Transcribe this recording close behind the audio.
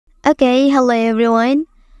Okay, hello everyone.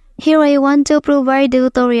 Here I want to provide a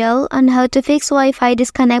tutorial on how to fix Wi-Fi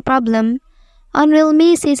disconnect problem on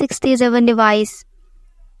Realme C67 device.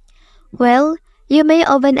 Well, you may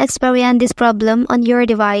often experience this problem on your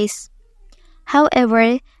device.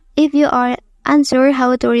 However, if you are unsure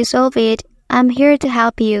how to resolve it, I'm here to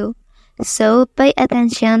help you. So pay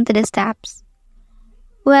attention to the steps.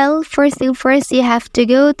 Well, first thing first, you have to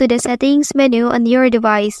go to the settings menu on your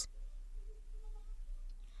device.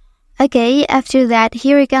 Okay, after that,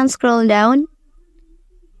 here you can scroll down.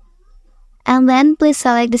 And then please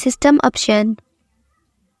select the system option.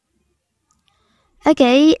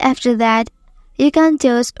 Okay, after that, you can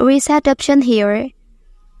choose reset option here.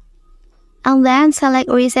 And then select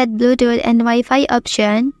reset Bluetooth and Wi-Fi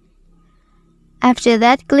option. After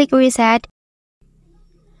that, click reset.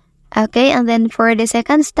 Okay, and then for the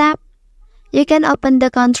second step, you can open the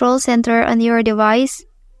control center on your device.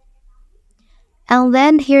 And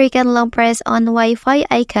then here you can long press on Wi-Fi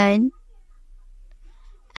icon.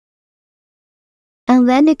 And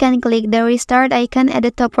then you can click the restart icon at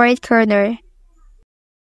the top right corner.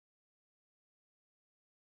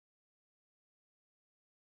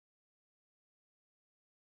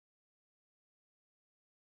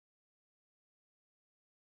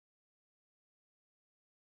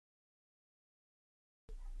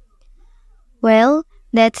 Well,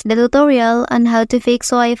 that's the tutorial on how to fix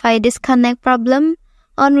Wi-Fi disconnect problem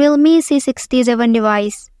on Realme C67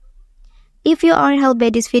 device. If you are helped by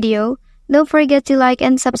this video, don't forget to like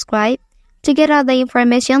and subscribe to get other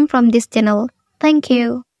information from this channel. Thank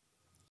you.